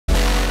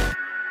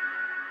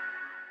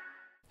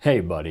Hey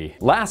buddy.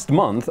 Last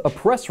month, a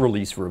press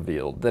release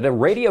revealed that a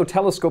radio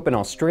telescope in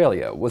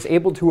Australia was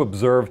able to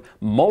observe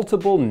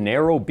multiple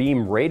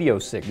narrow-beam radio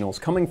signals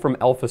coming from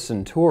Alpha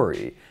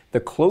Centauri,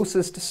 the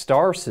closest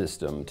star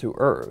system to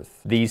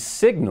Earth. These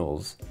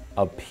signals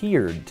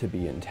appeared to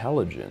be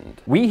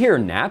intelligent. We hear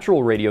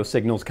natural radio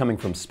signals coming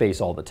from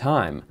space all the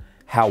time.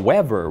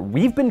 However,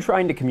 we've been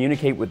trying to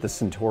communicate with the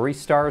Centauri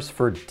stars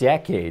for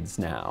decades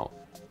now.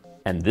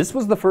 And this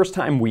was the first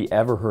time we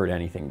ever heard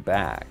anything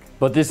back.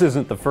 But this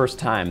isn't the first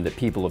time that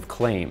people have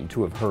claimed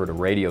to have heard a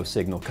radio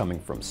signal coming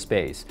from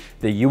space.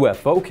 The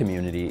UFO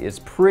community is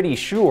pretty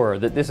sure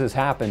that this has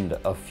happened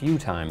a few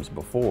times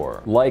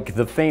before. Like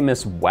the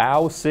famous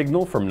WOW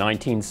signal from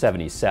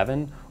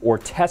 1977, or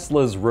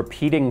Tesla's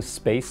repeating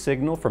space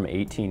signal from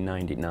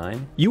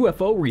 1899.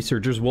 UFO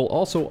researchers will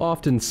also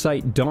often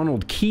cite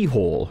Donald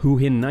Keyhole, who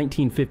in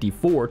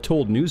 1954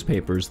 told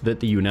newspapers that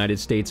the United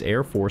States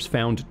Air Force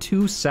found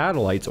 2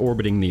 satellites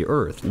orbiting the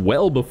Earth,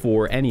 well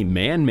before any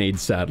man-made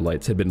satellites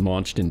had been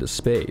launched into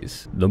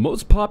space. The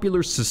most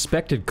popular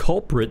suspected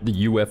culprit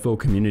the UFO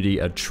community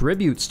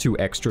attributes to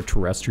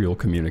extraterrestrial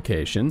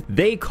communication,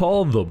 they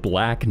call the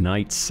Black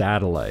Knight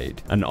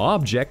satellite, an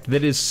object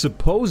that is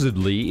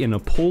supposedly in a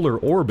polar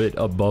orbit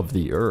above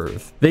the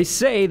Earth. They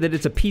say that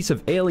it's a piece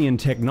of alien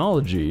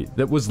technology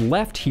that was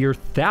left here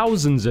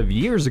thousands of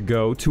years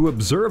ago to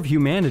observe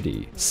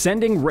humanity,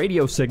 sending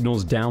radio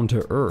signals down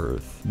to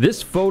Earth.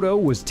 This photo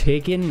was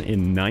taken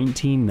in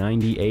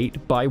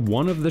 1998 by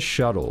one of the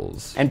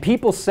shuttles. And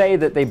people say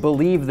that they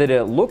believe that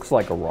it looks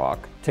like a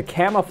rock to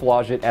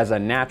camouflage it as a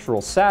natural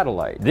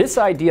satellite. This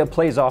idea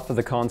plays off of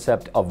the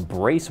concept of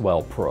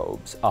Bracewell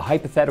probes, a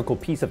hypothetical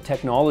piece of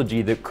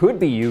technology that could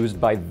be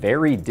used by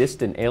very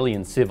distant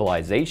alien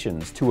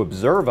civilizations to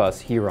observe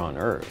us here on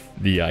Earth.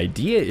 The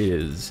idea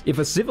is, if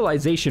a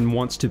civilization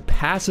wants to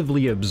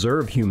passively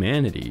observe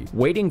humanity,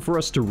 waiting for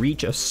us to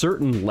reach a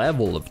certain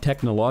level of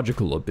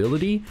technological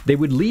ability, they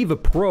would leave a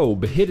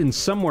probe hidden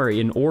somewhere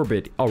in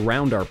orbit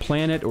around our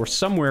planet or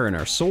somewhere in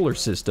our solar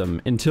system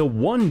until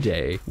one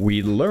day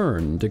we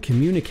learn to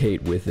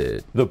communicate with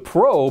it. The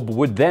probe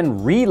would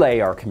then relay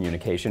our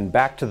communication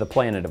back to the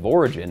planet of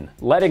origin,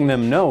 letting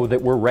them know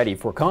that we're ready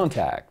for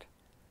contact.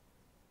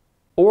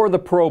 Or the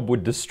probe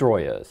would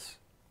destroy us.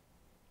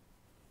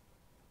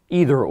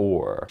 Either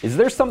or. Is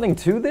there something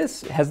to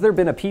this? Has there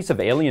been a piece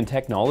of alien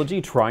technology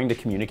trying to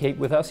communicate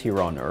with us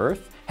here on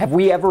Earth? Have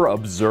we ever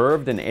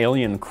observed an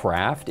alien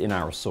craft in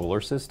our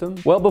solar system?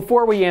 Well,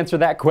 before we answer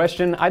that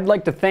question, I'd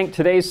like to thank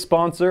today's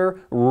sponsor,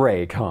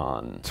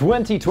 Raycon.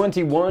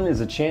 2021 is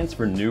a chance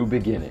for new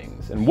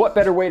beginnings, and what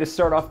better way to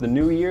start off the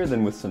new year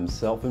than with some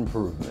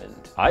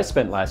self-improvement? I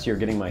spent last year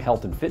getting my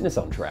health and fitness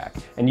on track,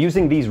 and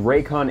using these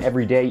Raycon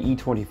Everyday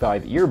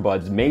E25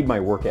 earbuds made my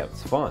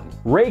workouts fun.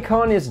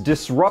 Raycon is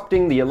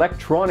disrupting the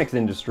electronics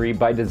industry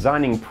by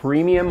designing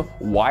premium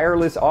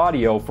wireless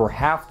audio for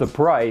half the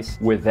price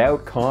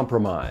without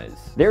compromise.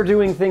 They're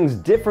doing things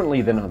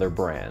differently than other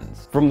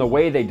brands. From the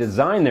way they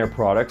design their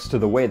products to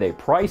the way they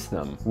price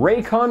them,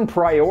 Raycon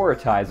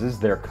prioritizes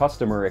their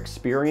customer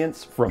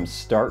experience from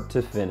start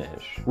to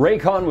finish.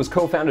 Raycon was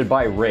co-founded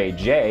by Ray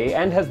J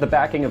and has the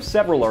backing of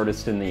several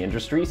artists in the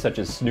industry such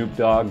as Snoop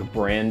Dogg,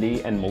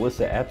 Brandy, and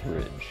Melissa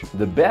Etheridge.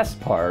 The best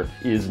part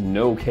is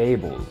no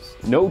cables.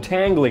 No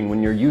tangling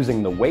when you're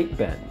using the weight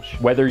bench.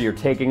 Whether you're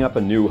taking up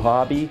a new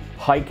hobby,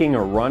 hiking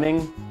or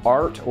running,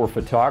 art or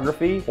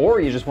photography, or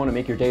you just want to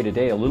make your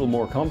day-to-day a little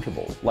more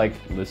comfortable, like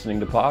listening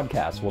to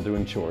podcasts while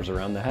doing chores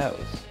around the house.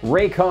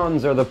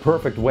 Raycons are the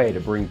perfect way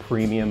to bring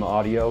premium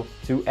audio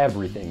to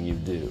everything you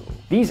do.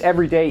 These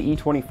everyday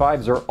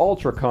E25s are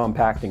ultra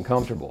compact and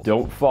comfortable.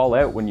 Don't fall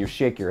out when you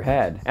shake your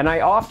head, and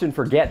I often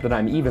forget that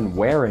I'm even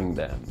wearing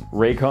them.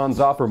 Raycons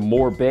offer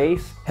more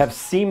bass, have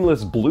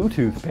seamless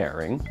Bluetooth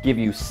pairing, give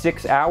you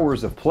 6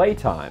 hours of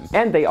playtime,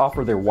 and they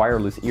offer their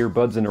wireless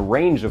earbuds in a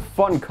range of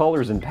fun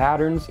colors and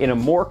patterns in a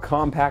more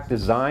compact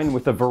design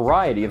with a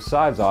variety of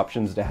size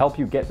options to help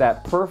you get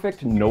that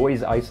perfect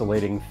noise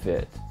isolating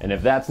fit. And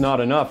if that's not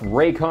enough,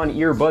 Raycon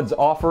earbuds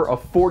offer a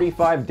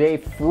 45-day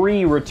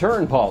free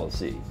return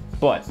policy.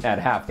 But at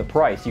half the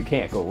price, you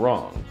can't go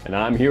wrong. And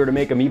I'm here to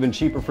make them even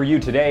cheaper for you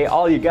today.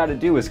 All you gotta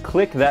do is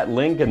click that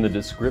link in the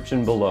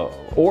description below.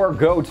 Or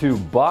go to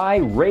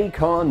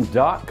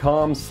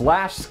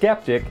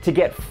buyraycon.com/skeptic to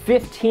get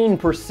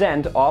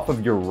 15% off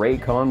of your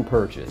Raycon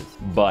purchase.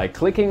 By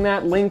clicking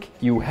that link,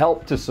 you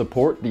help to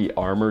support the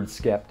Armored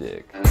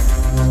Skeptic.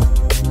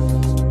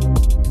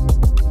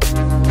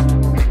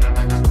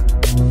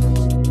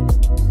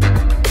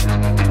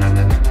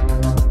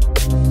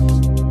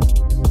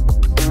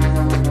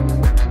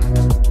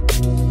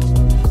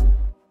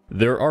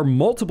 There are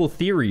multiple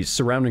theories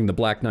surrounding the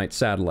Black Knight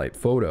satellite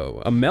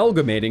photo,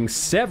 amalgamating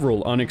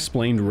several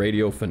unexplained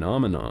radio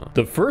phenomena.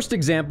 The first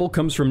example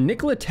comes from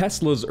Nikola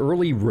Tesla's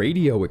early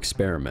radio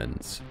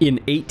experiments.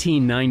 In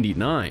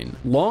 1899,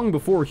 long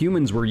before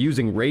humans were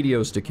using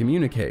radios to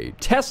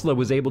communicate, Tesla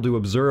was able to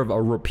observe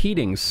a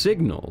repeating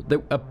signal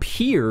that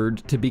appeared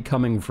to be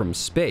coming from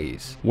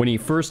space. When he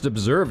first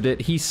observed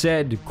it, he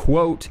said,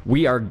 quote,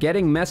 "We are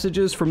getting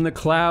messages from the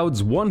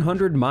clouds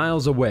 100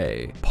 miles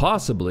away,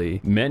 possibly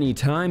many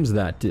times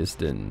that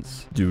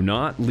distance. Do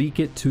not leak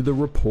it to the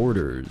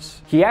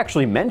reporters." He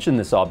actually mentioned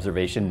this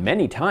observation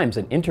many times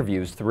in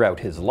interviews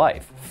throughout his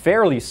life,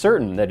 fairly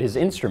certain that his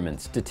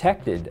instruments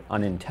detected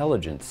an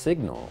intelligent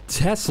signal.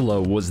 Tesla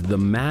was the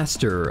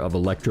master of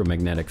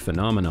electromagnetic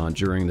phenomena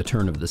during the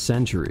turn of the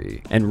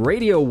century, and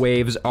radio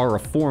waves are a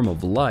form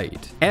of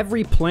light.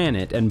 Every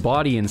planet and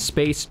body in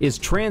space is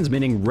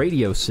transmitting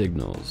radio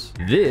signals.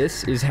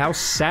 This is how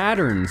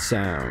Saturn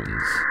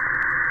sounds.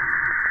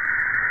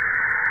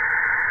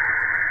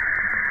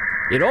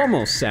 It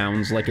almost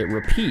sounds like it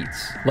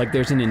repeats, like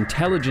there's an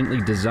intelligently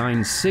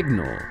designed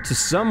signal. To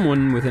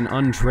someone with an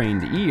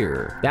untrained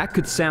ear, that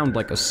could sound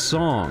like a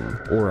song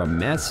or a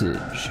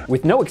message.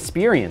 With no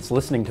experience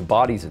listening to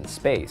bodies in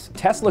space,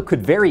 Tesla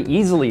could very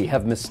easily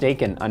have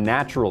mistaken a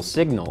natural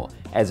signal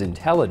as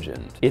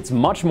intelligent. It's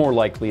much more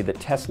likely that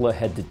Tesla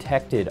had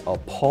detected a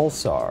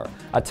pulsar,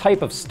 a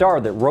type of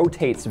star that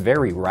rotates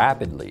very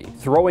rapidly,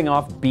 throwing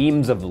off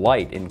beams of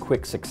light in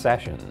quick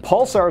succession.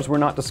 Pulsars were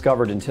not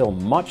discovered until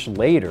much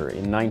later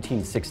in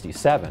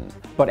 1967,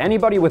 but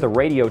anybody with a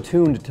radio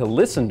tuned to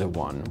listen to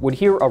one would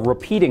hear a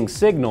repeating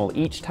signal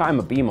each time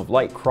a beam of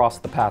light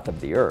crossed the path of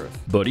the Earth.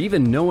 But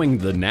even knowing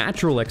the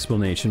natural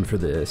explanation for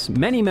this,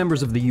 many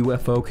members of the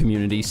UFO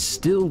community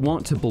still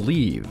want to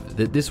believe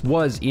that this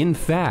was, in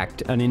fact,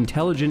 an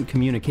intelligent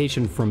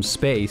communication from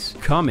space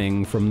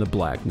coming from the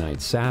Black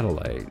Knight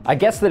satellite. I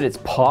guess that it's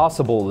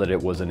possible that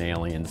it was an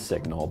alien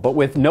signal, but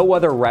with no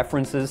other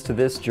references to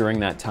this during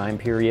that time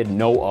period,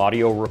 no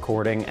audio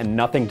recording, and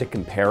nothing to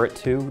compare it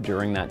to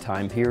during that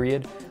time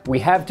period, we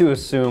have to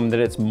assume that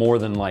it's more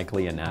than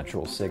likely a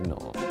natural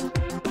signal.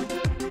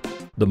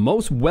 The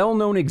most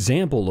well-known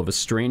example of a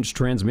strange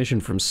transmission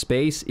from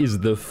space is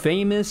the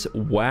famous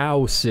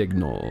WOW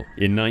signal.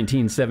 In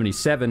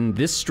 1977,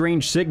 this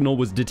strange signal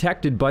was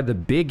detected by the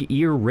Big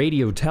Ear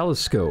radio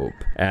telescope.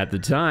 At the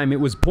time, it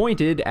was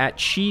pointed at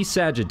Chi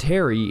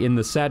Sagittarii in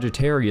the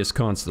Sagittarius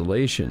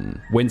constellation.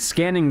 When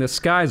scanning the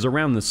skies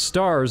around the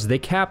stars, they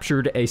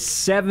captured a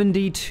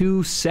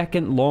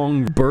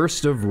 72-second-long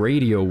burst of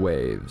radio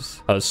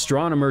waves.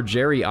 Astronomer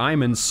Jerry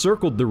Iman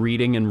circled the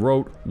reading and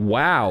wrote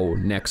 "WOW"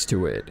 next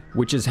to it,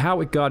 which is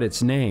how it got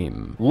its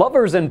name.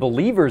 Lovers and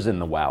believers in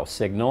the WOW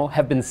signal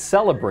have been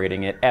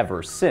celebrating it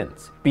ever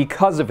since,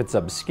 because of its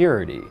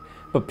obscurity.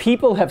 But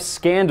people have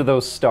scanned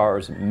those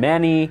stars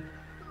many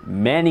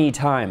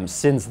times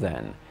since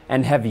then,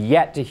 and have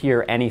yet to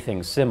hear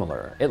anything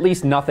similar, at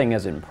least nothing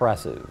as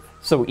impressive.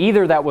 So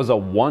either that was a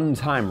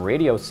one-time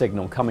radio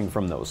signal coming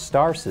from those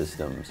star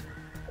systems,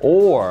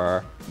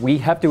 or we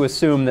have to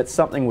assume that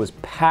something was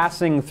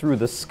passing through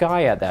the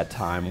sky at that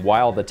time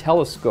while the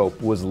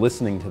telescope was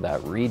listening to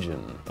that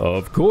region.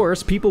 Of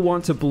course, people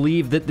want to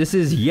believe that this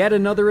is yet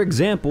another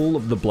example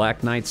of the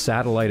Black Knight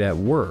satellite at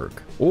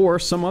work, or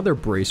some other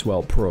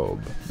Bracewell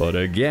probe. But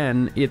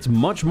again, it's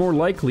much more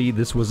likely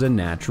this was a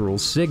natural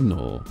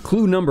signal.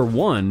 Clue number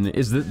one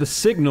is that the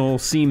signal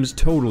seems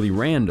totally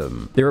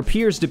random. There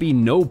appears to be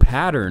no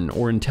pattern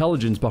or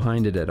intelligence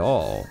behind it at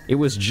all. It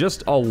was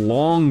just a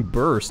long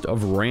burst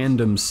of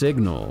random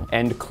signal.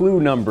 And clue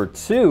number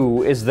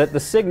two is that the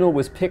signal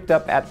was picked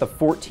up at the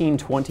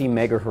 1420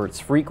 megahertz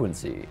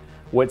frequency,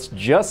 which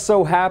just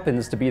so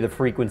happens to be the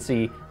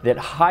frequency that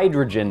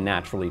hydrogen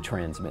naturally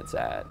transmits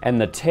at.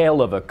 And the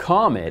tail of a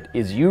comet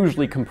is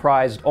usually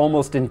comprised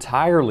almost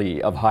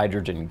entirely of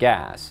hydrogen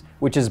gas,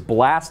 which is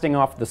blasting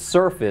off the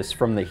surface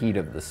from the heat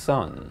of the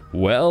sun.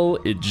 Well,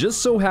 it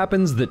just so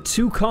happens that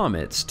two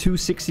comets,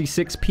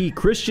 266P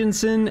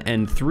Christensen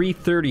and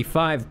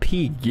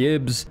 335P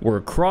Gibbs,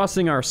 were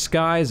crossing our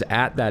skies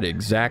at that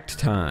exact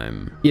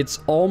time. It's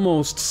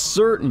almost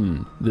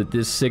certain that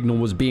this signal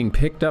was being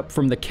picked up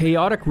from the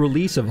chaotic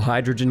release of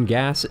hydrogen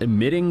gas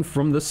emitting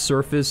from the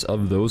surface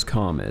of those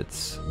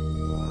comets.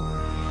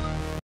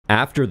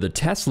 After the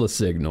Tesla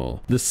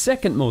signal, the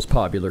second most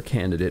popular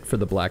candidate for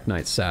the Black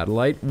Knight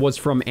satellite was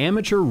from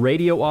amateur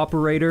radio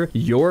operator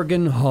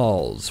Jørgen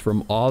Hals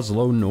from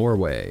Oslo,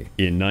 Norway.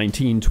 In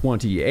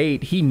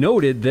 1928, he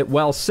noted that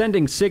while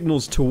sending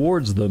signals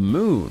towards the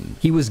moon,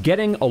 he was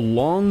getting a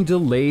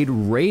long-delayed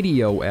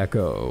radio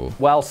echo.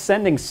 While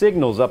sending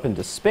signals up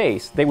into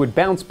space, they would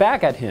bounce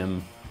back at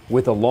him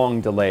with a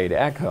long-delayed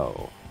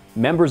echo.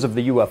 Members of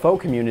the UFO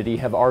community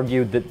have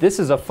argued that this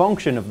is a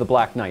function of the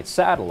Black Knight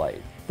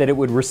satellite, that it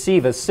would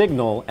receive a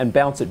signal and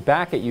bounce it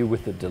back at you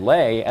with a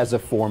delay as a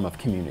form of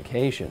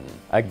communication.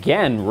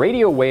 Again,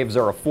 radio waves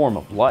are a form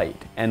of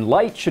light, and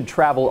light should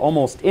travel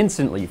almost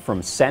instantly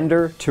from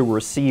sender to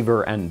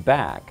receiver and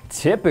back.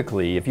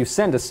 Typically, if you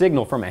send a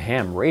signal from a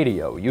ham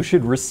radio, you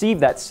should receive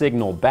that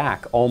signal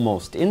back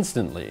almost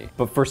instantly,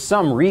 but for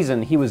some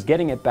reason he was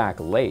getting it back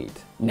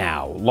late.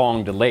 Now,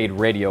 long-delayed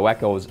radio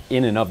echoes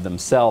in and of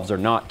themselves are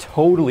not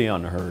totally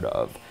unheard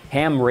of.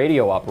 Ham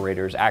radio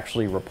operators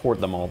actually report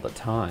them all the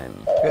time.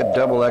 We had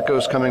double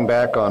echoes coming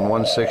back on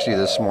 160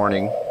 this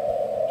morning.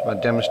 I'm going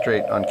to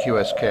demonstrate on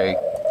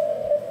QSK.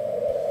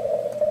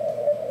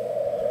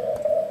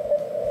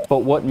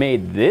 But what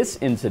made this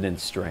incident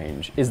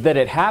strange is that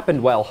it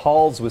happened while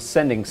Halls was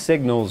sending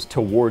signals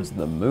towards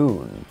the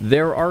moon.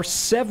 There are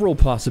several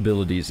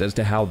possibilities as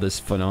to how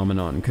this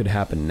phenomenon could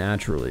happen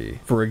naturally.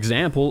 For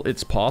example,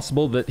 it's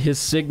possible that his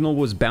signal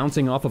was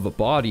bouncing off of a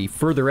body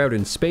further out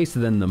in space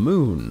than the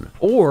moon,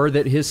 or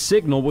that his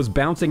signal was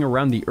bouncing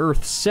around the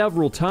Earth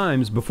several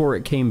times before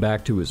it came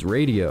back to his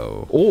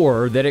radio,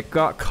 or that it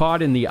got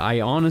caught in the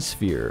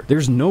ionosphere.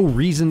 There's no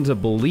reason to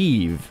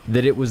believe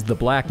that it was the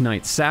Black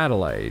Knight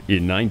satellite.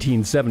 In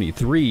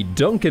 1973,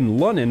 Duncan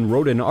Lunnan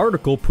wrote an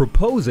article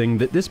proposing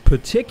that this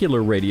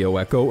particular radio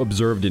echo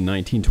observed in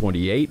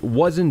 1928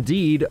 was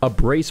indeed a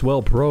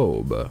Bracewell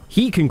probe.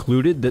 He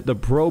concluded that the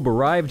probe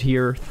arrived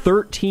here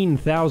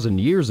 13,000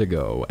 years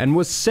ago and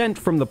was sent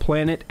from the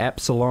planet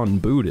Epsilon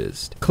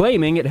Buddhist,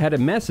 claiming it had a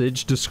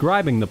message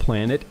describing the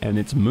planet and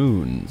its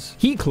moons.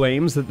 He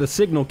claims that the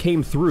signal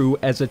came through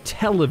as a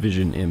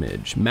television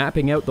image,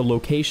 mapping out the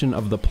location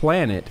of the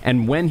planet,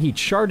 and when he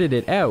charted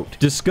it out,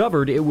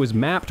 discovered it was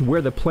mapped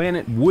where the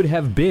planet would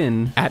have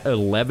been at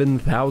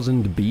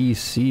 11,000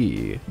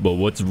 BC. But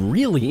what's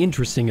really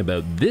interesting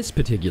about this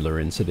particular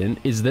incident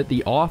is that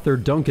the author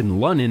Duncan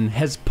Lunnan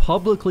has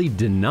publicly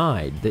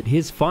denied that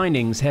his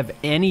findings have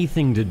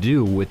anything to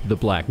do with the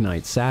Black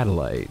Knight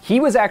satellite. He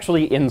was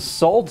actually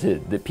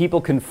insulted that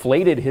people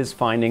conflated his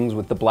findings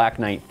with the Black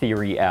Knight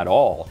theory at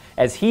all,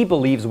 as he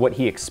believes what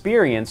he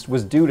experienced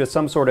was due to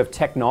some sort of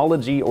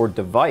technology or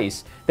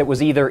device that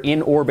was either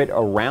in orbit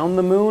around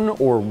the moon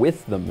or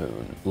with the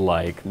moon.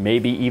 Like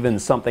maybe even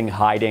something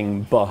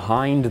hiding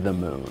behind the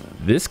moon.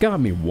 This got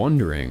me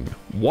wondering,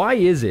 why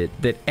is it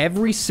that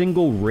every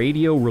single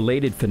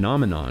radio-related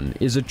phenomenon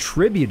is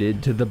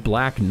attributed to the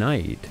Black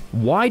Knight?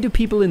 Why do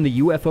people in the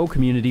UFO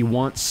community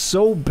want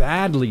so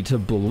badly to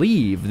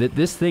believe that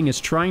this thing is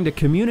trying to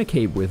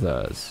communicate with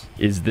us?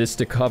 Is this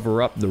to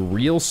cover up the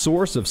real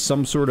source of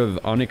some sort of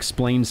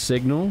unexplained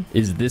signal?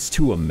 Is this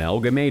to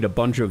amalgamate a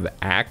bunch of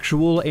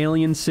actual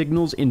alien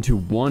signals into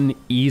one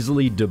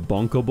easily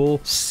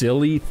debunkable,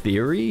 silly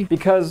theory?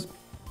 Because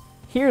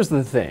here's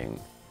the thing.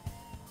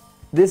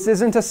 This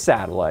isn't a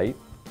satellite.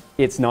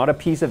 It's not a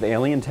piece of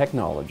alien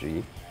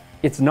technology.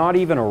 It's not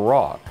even a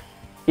rock.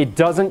 It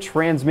doesn't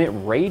transmit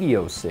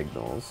radio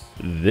signals.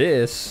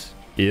 This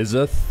is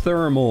a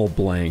thermal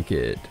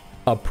blanket,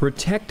 a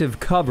protective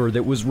cover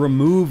that was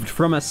removed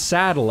from a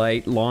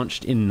satellite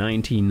launched in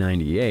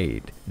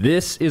 1998.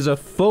 This is a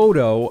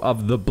photo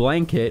of the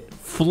blanket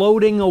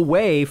floating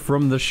away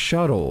from the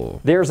shuttle.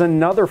 There's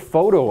another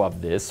photo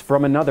of this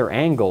from another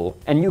angle,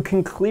 and you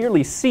can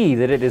clearly see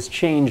that it has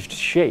changed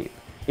shape.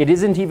 It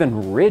isn't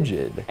even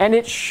rigid, and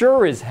it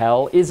sure as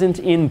hell isn't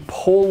in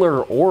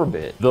polar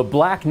orbit. The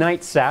Black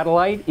Knight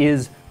satellite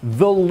is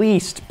the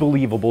least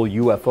believable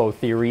UFO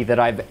theory that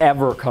I've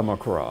ever come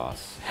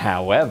across.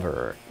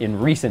 However, in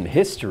recent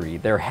history,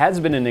 there has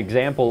been an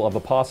example of a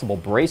possible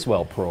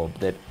Bracewell probe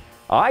that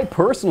I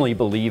personally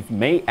believe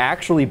may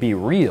actually be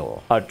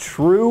real. A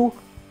true,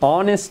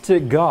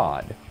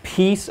 honest-to-God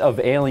piece of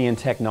alien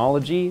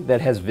technology that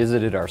has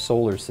visited our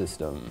solar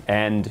system.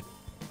 And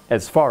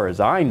as far as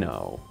I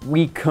know,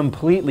 we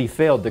completely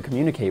failed to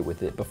communicate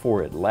with it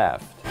before it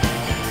left.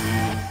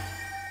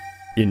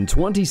 In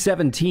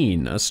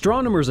 2017,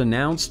 astronomers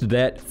announced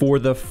that for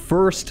the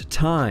first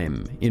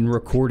time in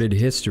recorded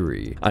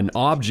history, an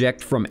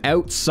object from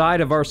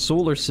outside of our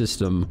solar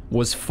system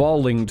was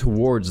falling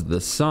towards the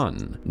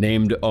sun.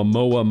 Named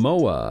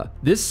Oumuamua,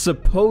 this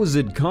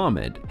supposed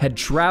comet had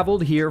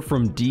traveled here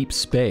from deep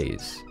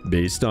space.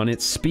 Based on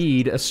its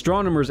speed,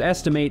 astronomers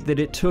estimate that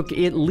it took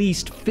at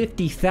least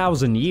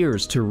 50,000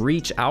 years to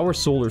reach our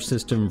solar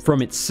system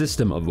from its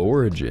system of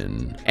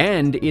origin.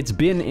 And it's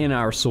been in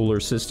our solar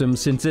system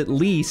since at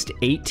least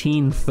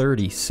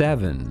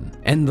 1837.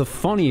 And the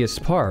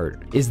funniest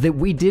part is that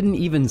we didn't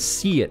even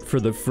see it for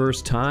the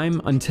first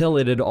time until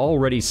it had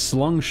already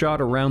slungshot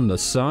around the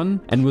sun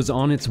and was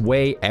on its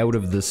way out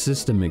of the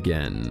system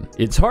again.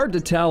 It's hard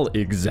to tell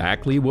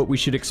exactly what we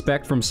should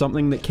expect from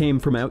something that came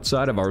from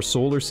outside of our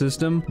solar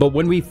system, but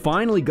when we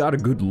finally got a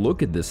good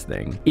look at this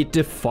thing, it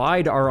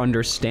defied our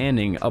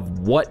understanding of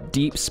what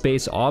deep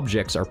space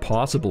objects are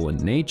possible in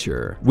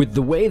nature. With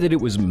the way that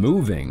it was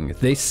moving,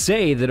 they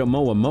say that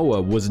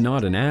Oumuamua was not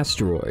not an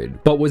asteroid,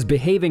 but was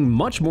behaving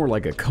much more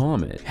like a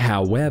comet.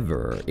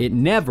 However, it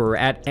never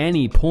at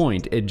any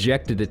point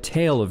ejected a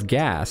tail of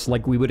gas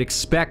like we would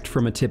expect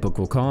from a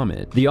typical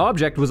comet. The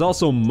object was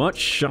also much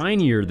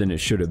shinier than it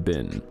should have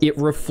been. It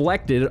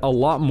reflected a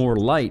lot more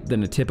light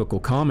than a typical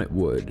comet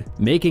would,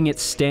 making it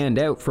stand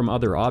out from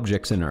other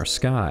objects in our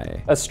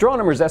sky.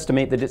 Astronomers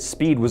estimate that its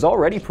speed was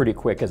already pretty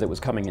quick as it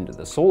was coming into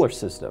the solar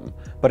system,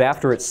 but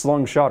after it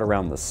slingshot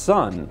around the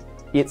sun,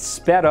 it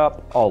sped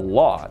up a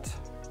lot.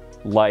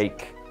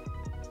 Like,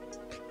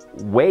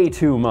 way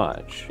too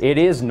much. It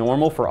is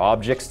normal for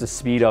objects to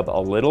speed up a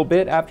little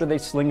bit after they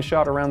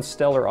slingshot around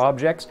stellar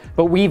objects,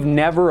 but we've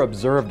never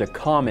observed a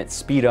comet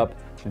speed up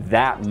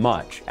that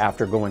much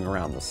after going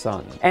around the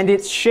sun. And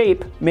its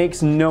shape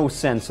makes no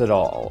sense at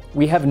all.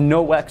 We have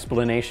no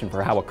explanation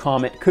for how a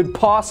comet could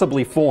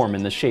possibly form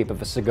in the shape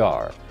of a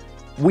cigar.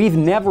 We've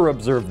never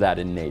observed that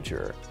in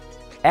nature.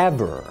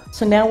 Ever.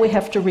 So now we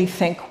have to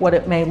rethink what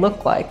it may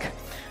look like.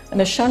 And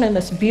as shown in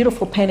this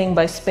beautiful painting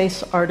by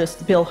space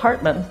artist Bill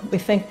Hartman, we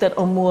think that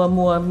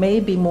Oumuamua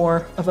may be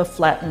more of a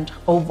flattened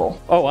oval.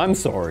 Oh, I'm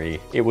sorry.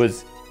 It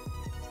was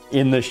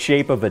in the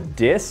shape of a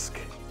disc?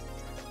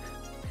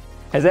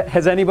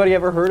 Has anybody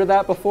ever heard of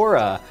that before?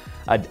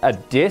 A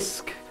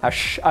disc?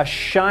 A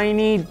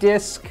shiny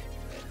disc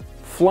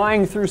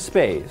flying through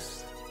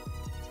space?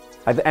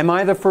 Am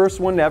I the first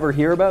one to ever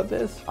hear about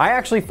this? I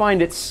actually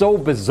find it so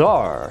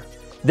bizarre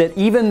that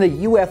even the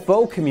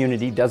UFO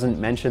community doesn't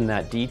mention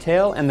that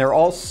detail, and they're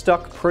all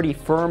stuck pretty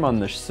firm on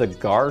the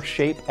cigar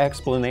shape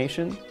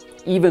explanation,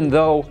 even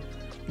though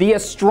the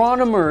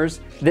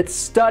astronomers that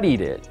studied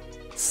it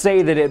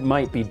say that it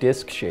might be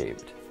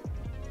disc-shaped.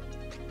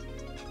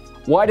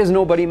 Why does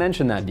nobody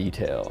mention that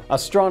detail?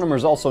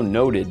 Astronomers also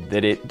noted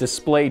that it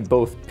displayed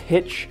both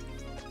pitch,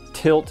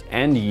 tilt,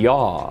 and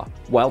yaw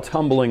while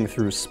tumbling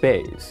through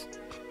space.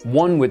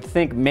 One would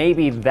think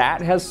maybe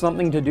that has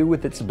something to do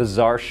with its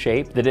bizarre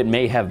shape, that it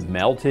may have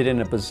melted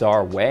in a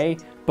bizarre way,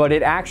 but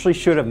it actually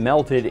should have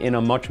melted in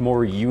a much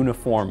more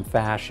uniform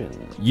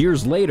fashion.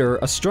 Years later,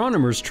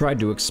 astronomers tried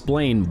to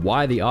explain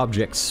why the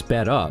object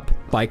sped up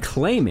by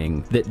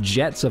claiming that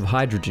jets of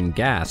hydrogen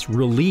gas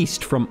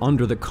released from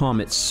under the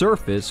comet's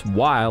surface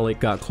while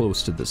it got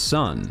close to the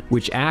sun,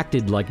 which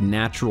acted like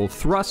natural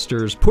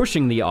thrusters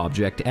pushing the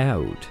object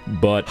out.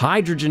 But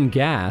hydrogen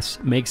gas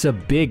makes a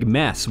big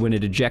mess when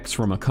it ejects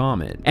from a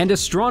comet. And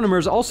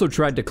astronomers also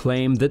tried to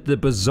claim that the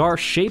bizarre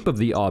shape of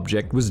the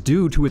object was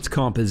due to its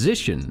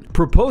composition,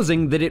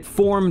 proposing that it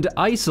formed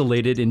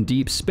isolated in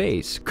deep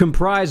space,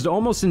 comprised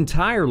almost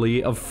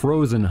entirely of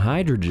frozen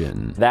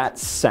hydrogen. That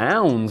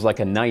sounds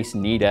like a nice,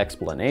 neat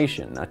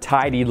explanation, a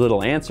tidy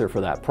little answer for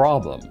that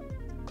problem.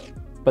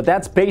 But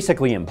that's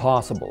basically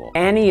impossible.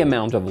 Any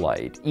amount of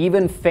light,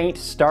 even faint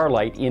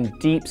starlight in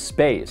deep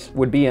space,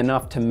 would be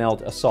enough to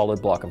melt a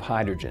solid block of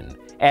hydrogen.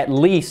 At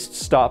least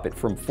stop it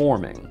from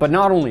forming. But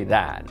not only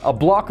that, a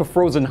block of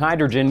frozen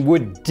hydrogen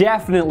would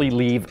definitely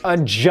leave a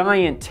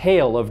giant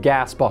tail of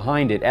gas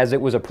behind it as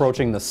it was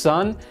approaching the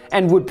sun,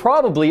 and would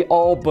probably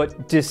all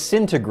but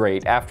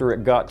disintegrate after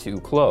it got too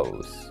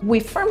close.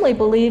 We firmly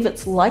believe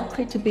it's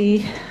likely to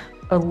be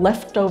a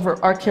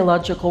leftover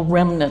archaeological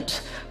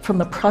remnant from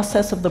the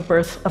process of the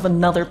birth of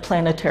another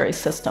planetary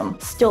system.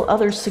 Still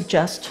others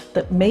suggest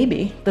that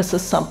maybe this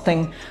is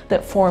something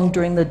that formed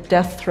during the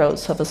death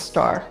throes of a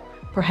star,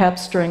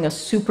 perhaps during a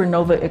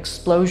supernova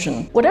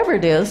explosion. Whatever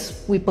it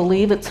is, we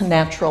believe it's a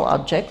natural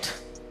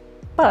object,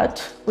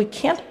 but we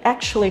can't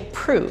actually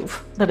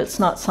prove that it's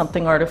not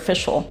something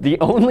artificial. The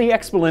only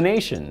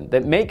explanation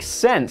that makes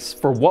sense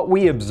for what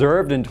we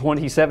observed in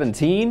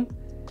 2017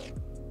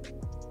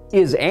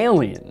 is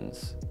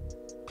aliens.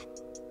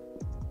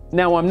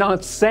 Now, I'm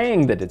not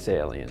saying that it's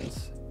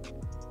aliens,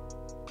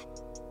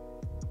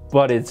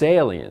 but it's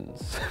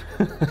aliens.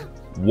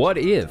 What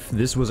if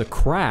this was a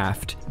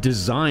craft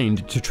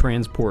designed to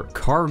transport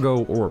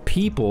cargo or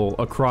people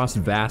across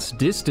vast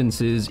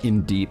distances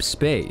in deep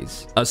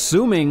space?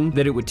 Assuming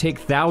that it would take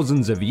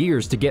thousands of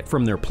years to get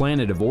from their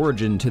planet of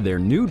origin to their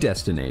new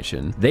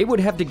destination, they would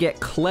have to get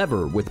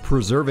clever with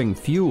preserving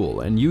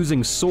fuel and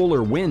using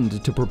solar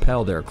wind to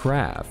propel their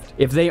craft.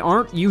 If they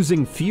aren't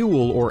using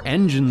fuel or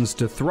engines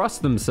to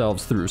thrust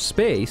themselves through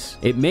space,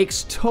 it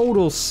makes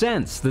total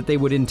sense that they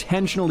would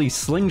intentionally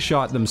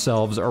slingshot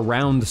themselves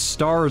around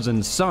stars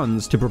and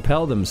suns to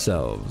propel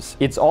themselves.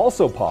 It's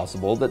also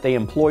possible that they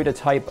employed a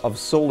type of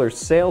solar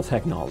sail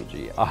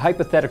technology, a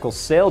hypothetical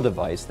sail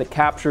device that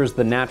captures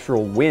the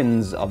natural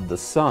winds of the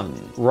sun,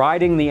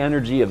 riding the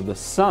energy of the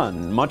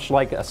sun, much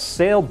like a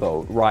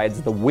sailboat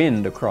rides the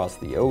wind across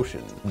the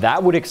ocean.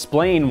 That would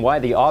explain why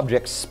the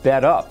object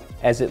sped up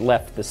as it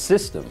left the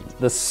system.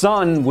 The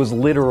sun was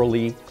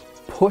literally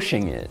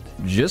pushing it.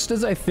 Just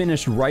as I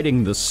finished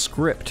writing the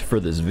script for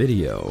this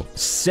video,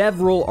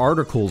 several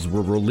articles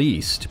were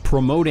released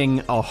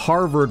promoting a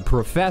Harvard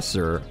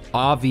professor,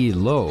 Avi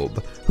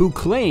Loeb, who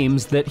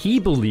claims that he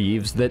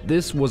believes that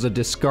this was a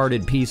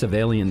discarded piece of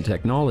alien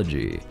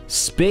technology.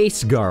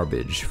 Space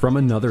garbage from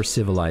another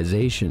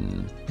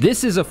civilization.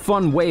 This is a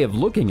fun way of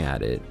looking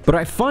at it, but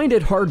I find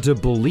it hard to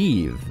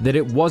believe that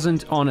it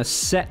wasn't on a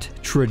set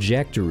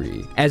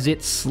trajectory, as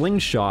its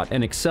slingshot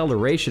and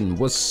acceleration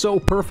was so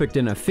perfect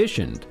and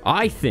efficient.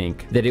 I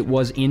think that it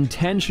was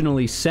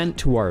intentionally sent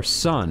to our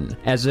sun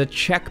as a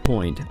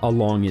checkpoint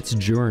along its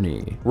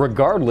journey.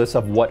 Regardless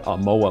of what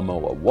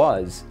Oumuamua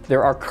was,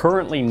 there are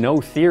currently no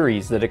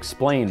theories that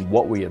explain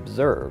what we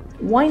observed.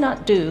 Why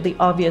not do the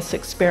obvious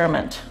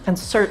experiment and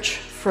search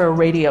for a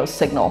radio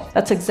signal?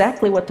 That's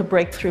exactly what the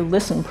Breakthrough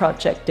Listen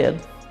project did.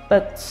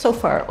 But so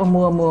far,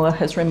 Oumuamua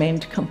has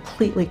remained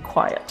completely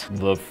quiet.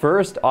 The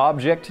first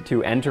object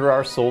to enter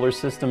our solar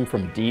system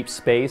from deep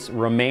space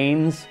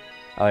remains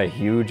a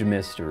huge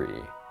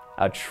mystery.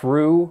 A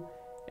true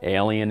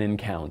alien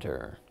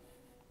encounter.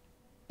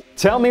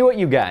 Tell me what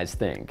you guys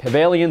think. Have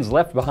aliens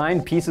left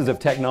behind pieces of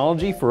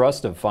technology for us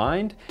to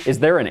find? Is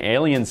there an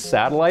alien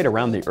satellite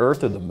around the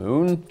Earth or the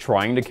Moon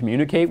trying to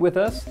communicate with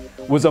us?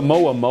 Was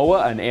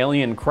Oumuamua an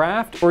alien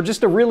craft, or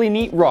just a really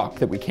neat rock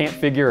that we can't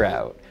figure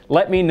out?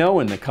 Let me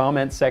know in the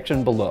comments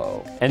section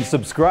below. And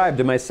subscribe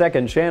to my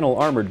second channel,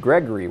 Armored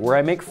Gregory, where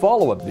I make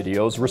follow-up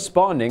videos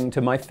responding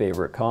to my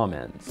favorite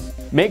comments.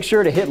 Make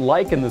sure to hit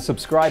like and the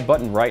subscribe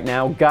button right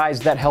now. Guys,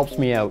 that helps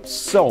me out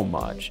so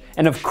much.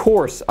 And of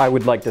course, I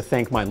would like to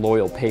thank my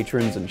loyal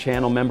patrons and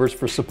channel members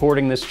for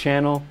supporting this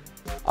channel.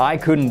 I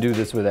couldn't do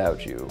this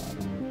without you.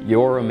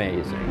 You're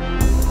amazing.